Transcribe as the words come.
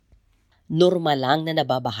Normal lang na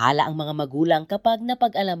nababahala ang mga magulang kapag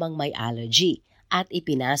napag-alamang may allergy at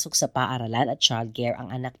ipinasok sa paaralan at childcare ang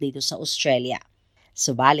anak dito sa Australia.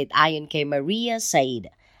 Subalit ayon kay Maria Said,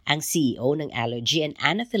 ang CEO ng Allergy and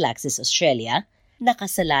Anaphylaxis Australia,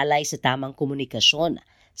 nakasalalay sa tamang komunikasyon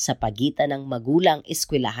sa pagitan ng magulang,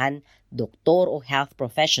 eskwelahan, doktor o health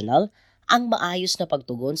professional ang maayos na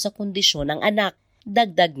pagtugon sa kondisyon ng anak.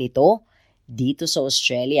 Dagdag nito, dito sa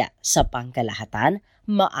Australia, sa pangkalahatan,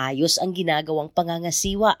 maayos ang ginagawang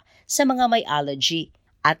pangangasiwa sa mga may allergy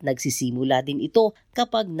at nagsisimula din ito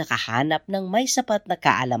kapag nakahanap ng may sapat na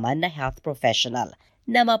kaalaman na health professional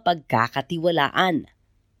na mapagkakatiwalaan.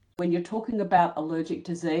 When you're talking about allergic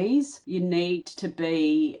disease, you need to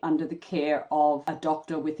be under the care of a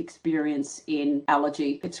doctor with experience in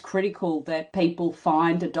allergy. It's critical that people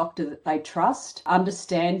find a doctor that they trust,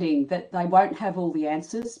 understanding that they won't have all the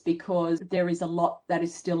answers because there is a lot that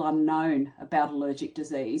is still unknown about allergic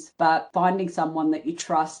disease. But finding someone that you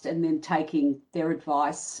trust and then taking their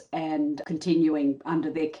advice and continuing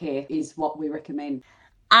under their care is what we recommend.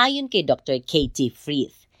 Ayon kay Dr. Katie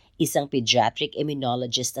Frith, isang pediatric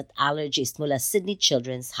immunologist at allergist mula Sydney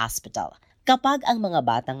Children's Hospital, kapag ang mga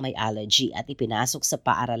batang may allergy at ipinasok sa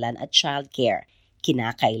paaralan at childcare,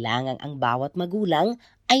 kinakailangan ang bawat magulang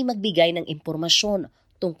ay magbigay ng impormasyon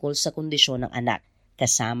tungkol sa kondisyon ng anak.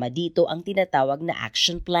 Kasama dito ang tinatawag na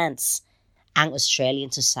action plans. Ang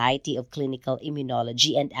Australian Society of Clinical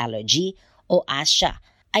Immunology and Allergy o ASIA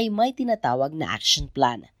ay may tinatawag na action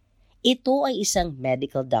plan. Ito ay isang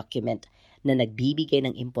medical document na nagbibigay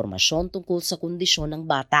ng impormasyon tungkol sa kondisyon ng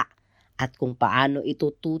bata at kung paano ito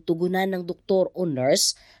tutugunan ng doktor o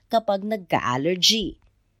nurse kapag nagka-allergy.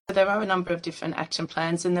 There are a number of different action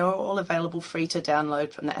plans and they're all available free to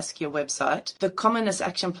download from the ASCIA website. The commonest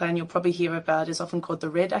action plan you'll probably hear about is often called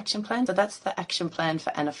the RED action plan. So that's the action plan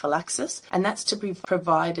for anaphylaxis, and that's to be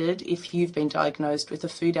provided if you've been diagnosed with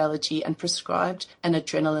a food allergy and prescribed an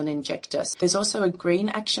adrenaline injector. There's also a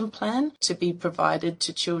green action plan to be provided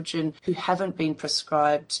to children who haven't been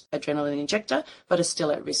prescribed adrenaline injector but are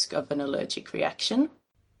still at risk of an allergic reaction.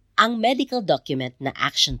 Ang medical document na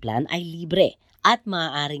action plan ay libre at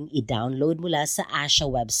maaaring i-download mula sa ASIA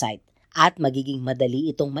website at magiging madali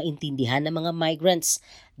itong maintindihan ng mga migrants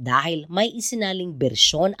dahil may isinaling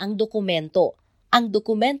bersyon ang dokumento. Ang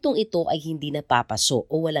dokumentong ito ay hindi napapaso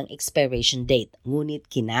o walang expiration date, ngunit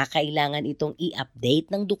kinakailangan itong i-update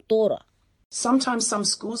ng doktor. Sometimes some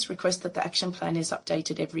schools request that the action plan is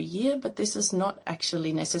updated every year, but this is not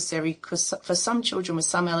actually necessary because for some children with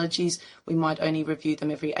some allergies, we might only review them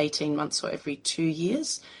every 18 months or every 2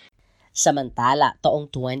 years. Samantala,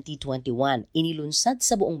 taong 2021, inilunsad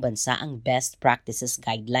sa buong bansa ang Best Practices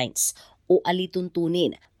Guidelines o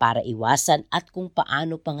alituntunin para iwasan at kung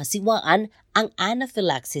paano pangasiwaan ang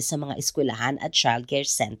anaphylaxis sa mga eskwelahan at childcare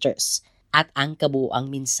centers. At ang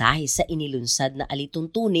kabuuang mensahe sa inilunsad na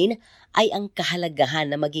alituntunin ay ang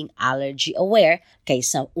kahalagahan na maging allergy aware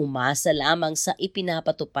kaysa umasa lamang sa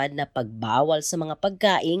ipinapatupad na pagbawal sa mga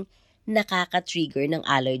pagkaing nakaka-trigger ng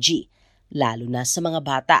allergy, lalo na sa mga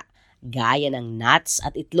bata, gaya ng nuts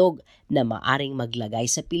at itlog na maaring maglagay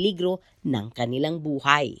sa peligro ng kanilang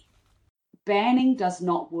buhay. Banning does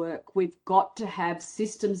not work. We've got to have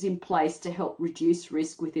systems in place to help reduce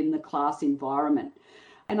risk within the class environment.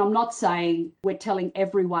 And I'm not saying we're telling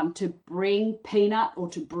everyone to bring peanut or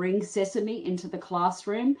to bring sesame into the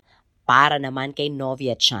classroom. Para naman kay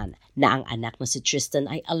Novia Chan na ang anak na si Tristan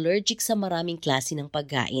ay allergic sa maraming klase ng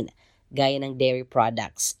pagkain, gaya ng dairy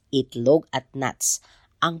products, itlog at nuts.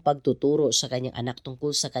 Ang pagtuturo sa kanyang anak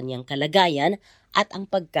tungkol sa kanyang kalagayan at ang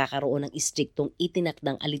pagkakaroon ng istriktong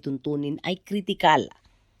itinakdang alituntunin ay kritikal.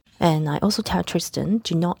 And I also tell Tristan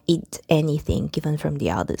to not eat anything given from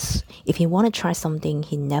the others. If he want to try something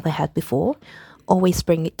he never had before, always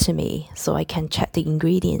bring it to me so I can check the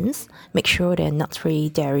ingredients, make sure they're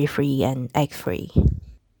nut-free, dairy-free, and egg-free.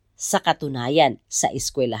 Sa katunayan, sa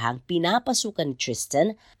eskwelahang pinapasukan ni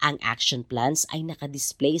Tristan, ang action plans ay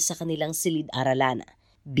nakadisplay sa kanilang silid-aralan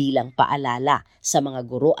bilang paalala sa mga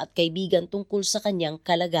guro at kaibigan tungkol sa kanyang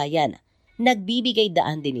kalagayan. Nagbibigay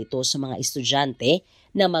daan din ito sa mga estudyante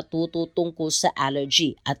na matuto tungkol sa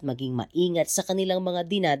allergy at maging maingat sa kanilang mga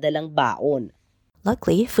dinadalang baon.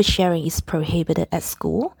 Luckily, food sharing is prohibited at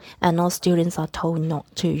school and all students are told not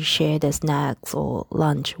to share their snacks or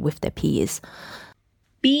lunch with their peers.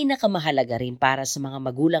 Pinakamahalaga rin para sa mga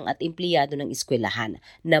magulang at empleyado ng eskwelahan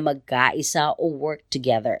na magkaisa o work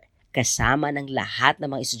together, kasama ng lahat ng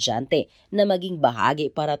mga estudyante na maging bahagi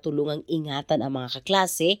para tulungang ingatan ang mga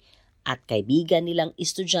kaklase at kaibigan nilang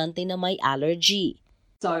estudyante na may allergy.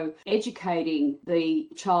 So educating the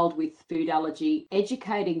child with food allergy,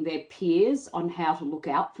 educating their peers on how to look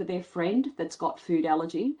out for their friend that's got food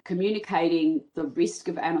allergy, communicating the risk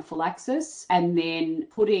of anaphylaxis, and then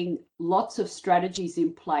putting lots of strategies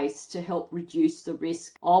in place to help reduce the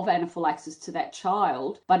risk of anaphylaxis to that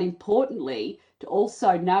child. But importantly, to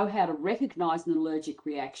also know how to recognise an allergic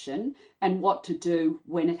reaction and what to do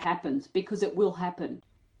when it happens, because it will happen.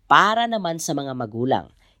 Para naman sa mga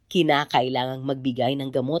magulang, kinakailangang magbigay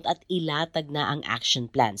ng gamot at ilatag na ang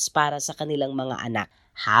action plans para sa kanilang mga anak.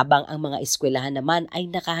 Habang ang mga eskwelahan naman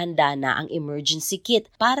ay nakahanda na ang emergency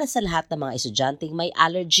kit para sa lahat ng mga estudyanteng may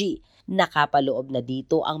allergy. Nakapaloob na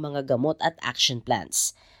dito ang mga gamot at action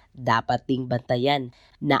plans. Dapat ding bantayan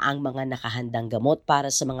na ang mga nakahandang gamot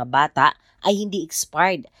para sa mga bata ay hindi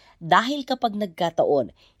expired dahil kapag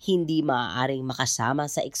nagkataon, hindi maaaring makasama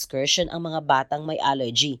sa excursion ang mga batang may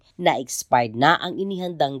allergy na expired na ang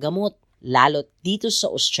inihandang gamot. Lalo't dito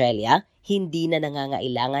sa Australia, hindi na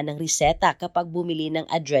nangangailangan ng reseta kapag bumili ng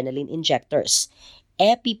adrenaline injectors,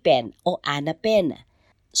 EpiPen o Anapen.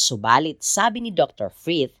 Subalit, sabi ni Dr.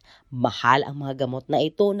 Frith, mahal ang mga gamot na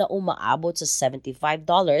ito na umaabot sa $75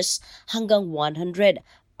 hanggang $100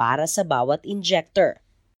 para sa bawat injector.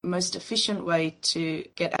 Most efficient way to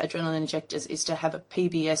get adrenaline injectors is to have a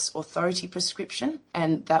PBS authority prescription,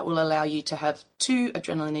 and that will allow you to have 2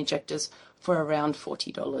 adrenaline injectors for around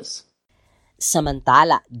 $40.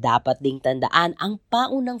 Samantala, dapat ding tandaan ang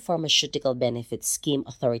paunang Pharmaceutical Benefits Scheme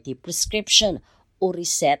Authority prescription o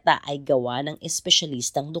reseta ay gawa ng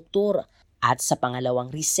espesyalistang doktor. At sa pangalawang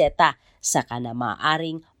reseta, saka na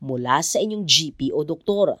maaaring mula sa inyong GP o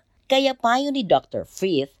doktor. Kaya payo ni Dr.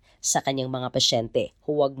 Frith sa kanyang mga pasyente,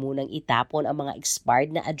 huwag munang itapon ang mga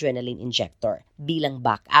expired na adrenaline injector bilang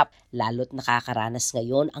backup, lalo't nakakaranas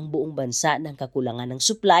ngayon ang buong bansa ng kakulangan ng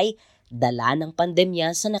supply, dala ng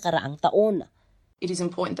pandemya sa nakaraang taon. It is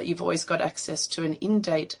important that you've always got access to an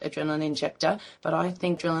in-date adrenaline injector, but I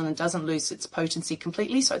think adrenaline doesn't lose its potency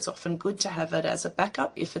completely, so it's often good to have it as a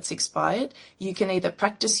backup if it's expired. You can either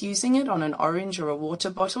practice using it on an orange or a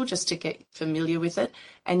water bottle just to get familiar with it,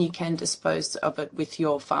 and you can dispose of it with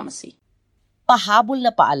your pharmacy. Pahabol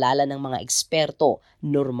na paalala ng mga eksperto,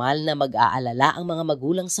 normal na mag-aalala ang mga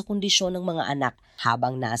magulang sa kondisyon ng mga anak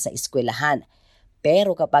habang nasa eskwelahan.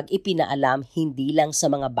 Pero kapag ipinaalam hindi lang sa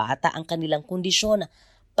mga bata ang kanilang kondisyon,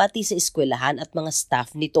 pati sa eskwelahan at mga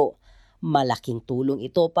staff nito, malaking tulong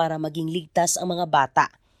ito para maging ligtas ang mga bata,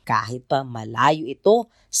 kahit pa malayo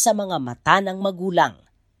ito sa mga mata ng magulang.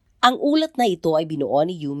 Ang ulat na ito ay binuo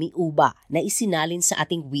ni Yumi Uba na isinalin sa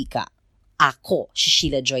ating wika. Ako, si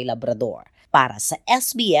Sheila Joy Labrador, para sa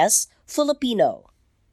SBS Filipino.